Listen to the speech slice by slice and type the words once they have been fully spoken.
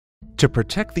To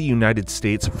protect the United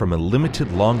States from a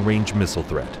limited long-range missile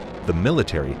threat, the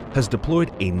military has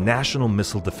deployed a national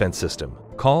missile defense system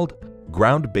called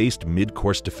Ground-Based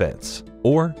Mid-Course Defense,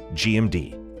 or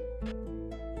GMD.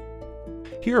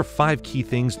 Here are 5 key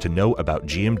things to know about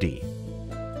GMD.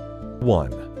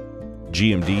 1.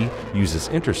 GMD uses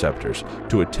interceptors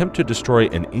to attempt to destroy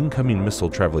an incoming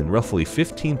missile traveling roughly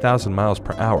 15,000 miles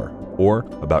per hour, or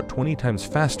about 20 times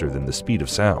faster than the speed of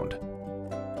sound.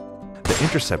 The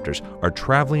interceptors are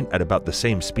traveling at about the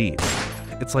same speed.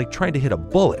 It's like trying to hit a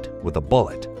bullet with a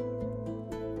bullet.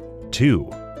 2.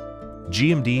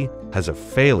 GMD has a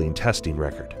failing testing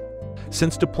record.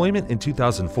 Since deployment in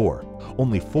 2004,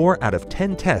 only 4 out of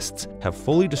 10 tests have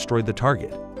fully destroyed the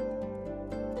target.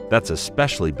 That's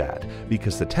especially bad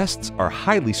because the tests are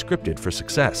highly scripted for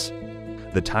success.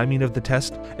 The timing of the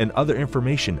test and other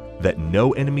information that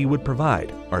no enemy would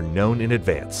provide are known in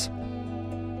advance.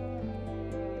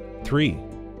 3.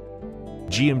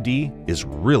 GMD is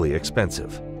really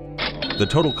expensive. The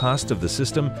total cost of the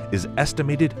system is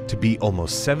estimated to be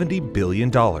almost $70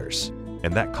 billion,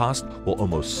 and that cost will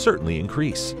almost certainly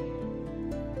increase.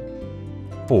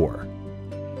 4.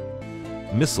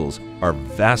 Missiles are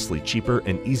vastly cheaper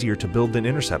and easier to build than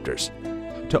interceptors.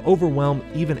 To overwhelm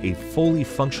even a fully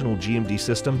functional GMD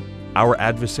system, our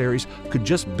adversaries could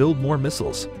just build more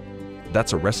missiles.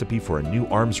 That's a recipe for a new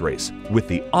arms race, with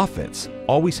the offense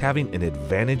always having an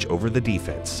advantage over the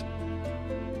defense.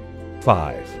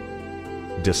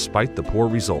 5. Despite the poor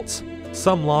results,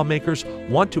 some lawmakers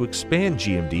want to expand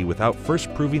GMD without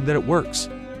first proving that it works.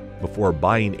 Before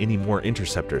buying any more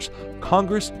interceptors,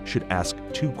 Congress should ask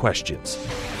 2 questions.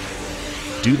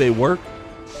 Do they work?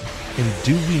 And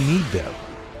do we need them?